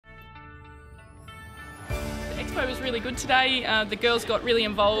Expo was really good today. The girls got really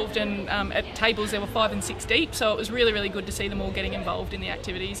involved, and at tables there were 5 and 6 deep, so it was really good to see them all getting involved in the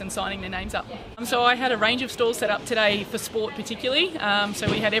activities and signing their names up. So I had a range of stalls set up today for sport particularly. So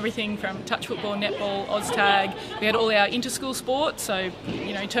we had everything from touch football, netball, OzTag. We had all our inter-school sports, so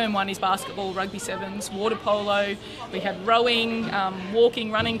term 1 is basketball, rugby sevens, water polo. We had rowing,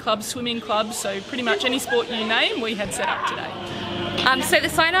 walking, running clubs, swimming clubs, so pretty much any sport you name we had set up today. So the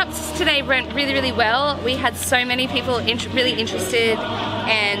sign-ups today went really well. We had so many people really interested,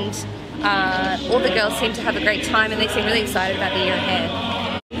 and all the girls seemed to have a great time, and they seem really excited about the year ahead.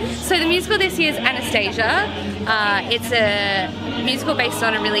 So the musical this year is Anastasia. It's a musical based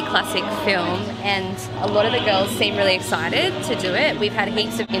on a really classic film, and a lot of the girls seem really excited to do it. We've had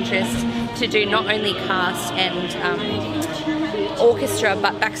heaps of interest to do not only cast and orchestra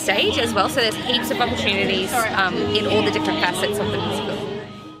but backstage as well, so there's heaps of opportunities in all the different facets of the musical.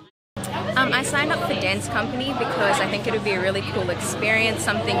 I signed up for dance company because I think it would be a really cool experience,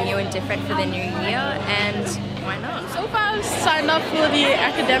 something new and different for the new year, and why not? So far I've signed up for the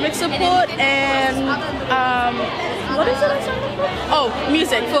academic support and what is it I signed up for? Oh,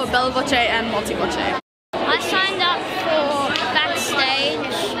 music for bella voce and multi voce. I signed up for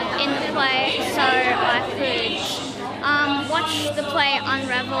backstage in the play so I could watch the play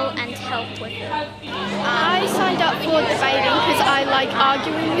unravel and help with it. I signed up for debating because I like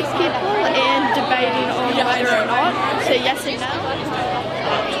arguing with people and debating on whether or not, so yes and no.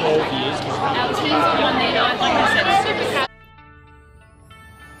 Our teams on Monday night, like I said, super